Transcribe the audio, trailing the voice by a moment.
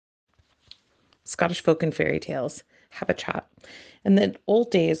Scottish folk and fairy tales. Habitrot. In the old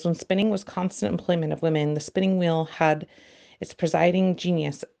days, when spinning was constant employment of women, the spinning wheel had its presiding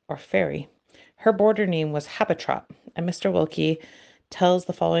genius or fairy. Her border name was Habitrot, and Mr. Wilkie tells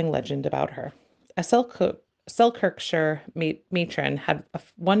the following legend about her. A Selkirkshire matron had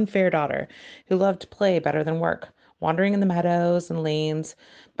one fair daughter who loved play better than work, wandering in the meadows and lanes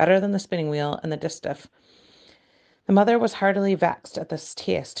better than the spinning wheel and the distaff. The mother was heartily vexed at this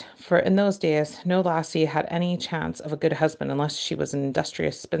taste, for in those days no lassie had any chance of a good husband unless she was an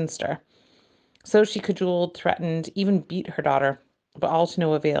industrious spinster. So she cajoled, threatened, even beat her daughter, but all to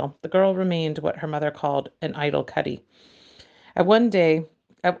no avail. The girl remained what her mother called an idle cuddy. At one day,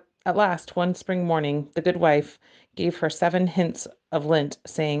 at last, one spring morning, the good wife gave her 7 hints of lint,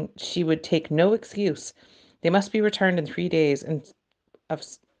 saying she would take no excuse. They must be returned in 3 days of,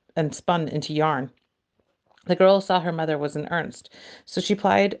 and spun into yarn. The girl saw her mother was in earnest, so she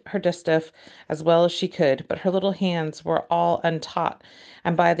plied her distaff as well as she could, but her little hands were all untaught,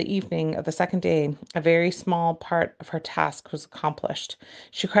 and by the evening of the second day a very small part of her task was accomplished.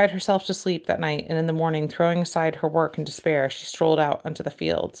 She cried herself to sleep that night, and in the morning, throwing aside her work in despair, she strolled out onto the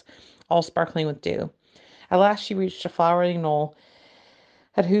fields, all sparkling with dew. At last she reached a flowery knoll,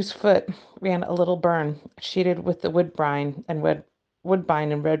 at whose foot ran a little burn, shaded with the woodbine and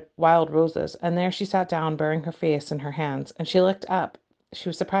red wild roses, and there she sat down, burying her face in her hands. And she looked up. She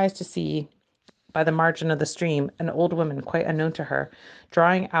was surprised to see, by the margin of the stream, an old woman quite unknown to her,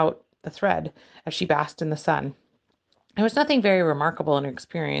 drawing out the thread as she basked in the sun. There was nothing very remarkable in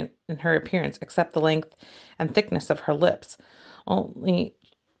her appearance, except the length and thickness of her lips. Only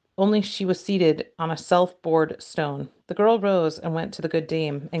only she was seated on a self-bored stone. The girl rose and went to the good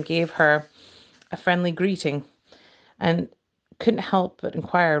dame and gave her a friendly greeting, and couldn't help but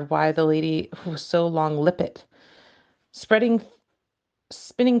inquire why the lady was so long-lipped. Spreading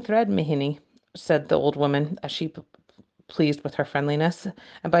spinning thread, Mahiny, said the old woman, as she pleased with her friendliness,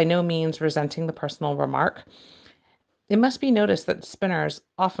 and by no means resenting the personal remark. It must be noticed that spinners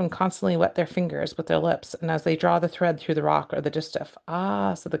often constantly wet their fingers with their lips, and as they draw the thread through the rock or the distaff.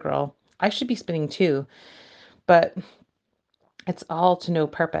 Ah, said the girl, I should be spinning too, but it's all to no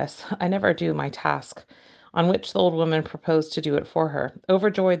purpose. I never do my task. On which the old woman proposed to do it for her.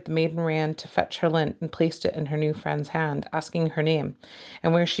 Overjoyed, the maiden ran to fetch her lint and placed it in her new friend's hand, asking her name,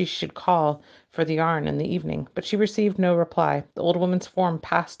 and where she should call for the yarn in the evening. But she received no reply. The old woman's form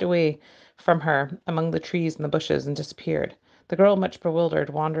passed away from her among the trees and the bushes and disappeared. The girl, much bewildered,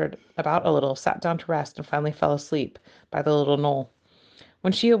 wandered about a little, sat down to rest, and finally fell asleep by the little knoll.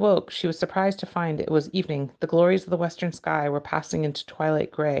 When she awoke, she was surprised to find it was evening. The glories of the western sky were passing into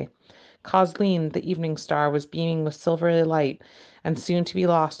twilight gray. Cosleen, the evening star, was beaming with silvery light, and soon to be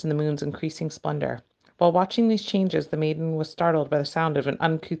lost in the moon's increasing splendor. While watching these changes, the maiden was startled by the sound of an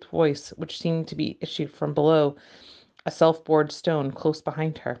uncouth voice, which seemed to be issued from below a self-bored stone close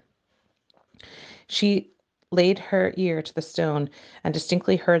behind her. She laid her ear to the stone, and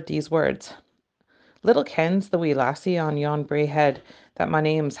distinctly heard these words: Little kens the wee lassie on yon brae head that my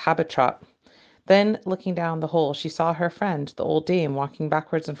name's Habitrot. Then, looking down the hole, she saw her friend, the old dame, walking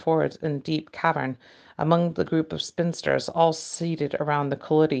backwards and forwards in the deep cavern, among the group of spinsters, all seated around the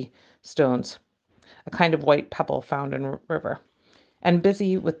collity stones, a kind of white pebble found in a river, and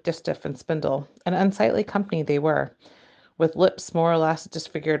busy with distaff and spindle. An unsightly company they were, with lips more or less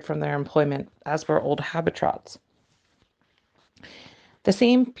disfigured from their employment, as were old Habitrots. The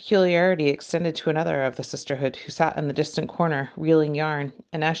same peculiarity extended to another of the sisterhood, who sat in the distant corner, reeling yarn,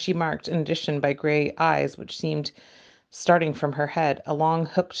 and as she marked, in addition, by grey eyes which seemed starting from her head, a long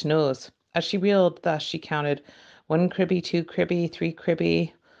hooked nose. As she reeled thus, she counted 1 cribby, 2 cribby, 3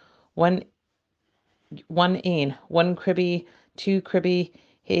 cribby, one ain, 1 cribby, 2 cribby,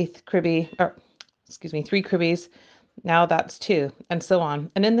 haith cribby, or excuse me, 3 cribbies. Now that's two, and so on.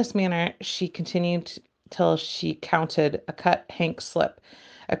 And in this manner she continued till she counted a cut hank slip,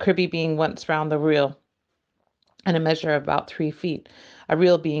 a cribby being once round the reel, and a measure of about 3 feet, a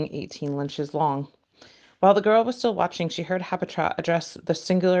reel being 18 inches long. While the girl was still watching, she heard Habitrot address the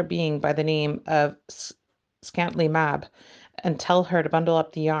singular being by the name of Scantly Mab, and tell her to bundle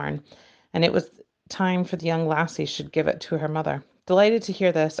up the yarn, and it was time for the young lassie should give it to her mother. Delighted to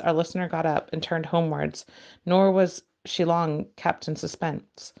hear this, our listener got up and turned homewards, nor was she long kept in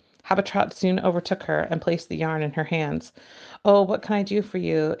suspense. Habitrot soon overtook her and placed the yarn in her hands. Oh, what can I do for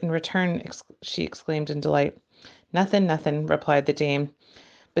you in return? She exclaimed in delight. Nothing, nothing, replied the dame.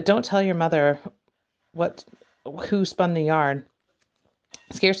 But don't tell your mother what who spun the yarn.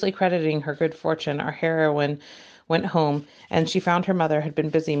 Scarcely crediting her good fortune, our heroine went home, and she found her mother had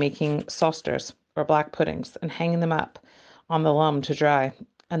been busy making sausters, or black puddings, and hanging them up on the loom to dry.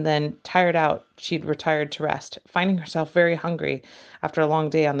 and then, tired out, she'd retired to rest. Finding herself very hungry after a long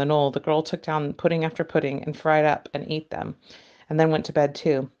day on the knoll, the girl took down pudding after pudding and fried up and ate them, and then went to bed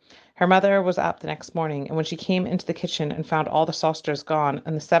too. Her mother was up the next morning, and when she came into the kitchen and found all the saucers gone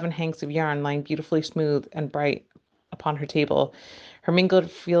and the 7 hanks of yarn lying beautifully smooth and bright upon her table, her mingled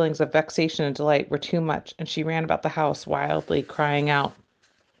feelings of vexation and delight were too much, and she ran about the house wildly, crying out,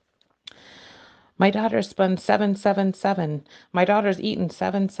 "My daughter's spun 777. My daughter's eaten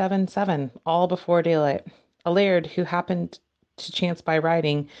 777," all before daylight. A laird, who happened to chance by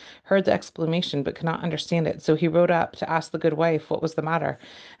riding, heard the exclamation, but could not understand it, so he rode up to ask the good wife what was the matter,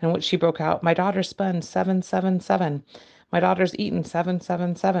 in which she broke out, "My daughter's spun 777. My daughter's eaten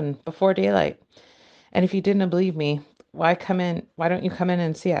 777, before daylight. And if you didn't believe me, why don't you come in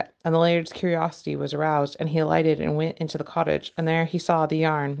and see it?" And the laird's curiosity was aroused, and he alighted and went into the cottage, and there he saw the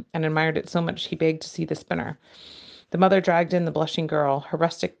yarn, and admired it so much he begged to see the spinner. The mother dragged in the blushing girl. Her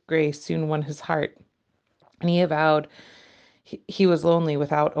rustic grace soon won his heart, and he avowed he was lonely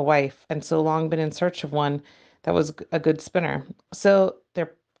without a wife, and so long been in search of one that was a good spinner. So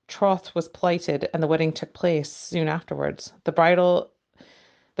their troth was plighted, and the wedding took place soon afterwards. The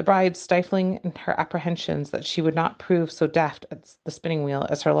bride stifling in her apprehensions that she would not prove so deft at the spinning wheel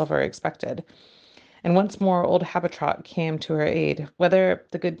as her lover expected. And once more old Habitrot came to her aid. Whether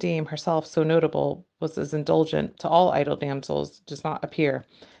the good dame herself, so notable, was as indulgent to all idle damsels does not appear.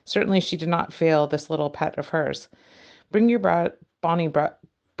 Certainly she did not fail this little pet of hers. "Bring your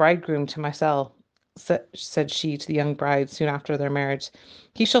bridegroom to my cell," said she to the young bride soon after their marriage.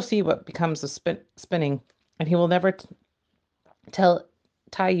 "He shall see what becomes of spinning, and he will never tell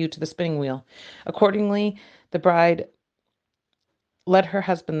tie you to the spinning wheel." Accordingly, the bride led her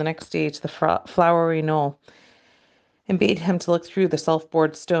husband the next day to the flowery knoll, and bade him to look through the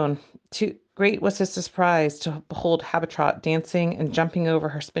self-bored stone. Too great was his surprise to behold Habitrot dancing and jumping over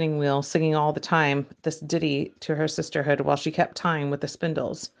her spinning wheel, singing all the time this ditty to her sisterhood while she kept time with the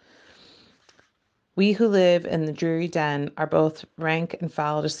spindles. "We who live in the dreary den are both rank and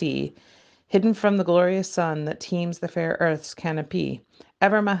foul to see, hidden from the glorious sun that teems the fair earth's canopy.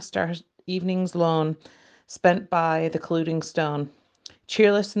 Ever must our evenings lone, spent by the colluding stone,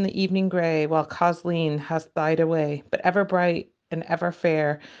 cheerless in the evening grey, while Cosleen hath died away. But ever bright and ever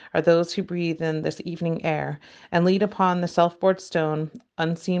fair are those who breathe in this evening air, and lead upon the self-bored stone,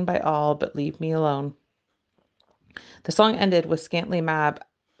 unseen by all, but leave me alone." The song ended with scantly Mab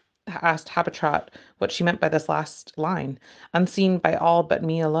asked Habitrot what she meant by this last line, "unseen by all but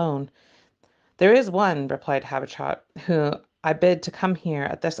me alone." "There is one," replied Habitrot, "who I bid to come here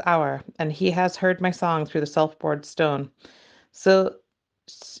at this hour, and he has heard my song through the self-bored stone." So,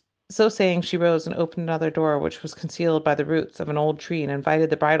 so saying, she rose and opened another door, which was concealed by the roots of an old tree, and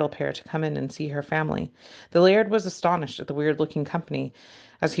invited the bridal pair to come in and see her family. The laird was astonished at the weird-looking company,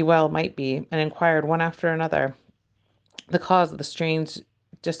 as he well might be, and inquired one after another the cause of the strange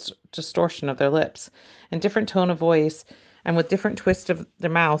distortion of their lips. In different tone of voice, and with different twist of their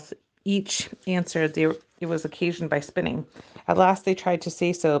mouth, each answered it was occasioned by spinning. At last they tried to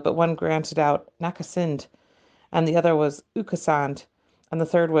say so, but one granted out Nakasind, and the other was Ukasand, and the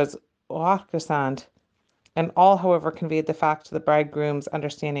third was Oakasand. And all, however, conveyed the fact to the bridegroom's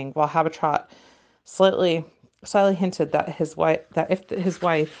understanding, while Habitrot slyly hinted that if his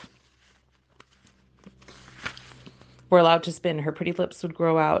wife were allowed to spin, her pretty lips would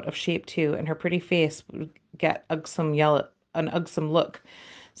grow out of shape too, and her pretty face would get an ugsome look.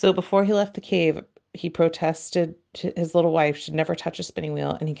 So before he left the cave, he protested his little wife should never touch a spinning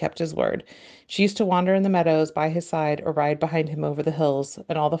wheel, and he kept his word. She used to wander in the meadows by his side or ride behind him over the hills,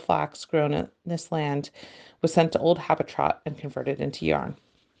 and all the flax grown in this land was sent to old Habitrot and converted into yarn.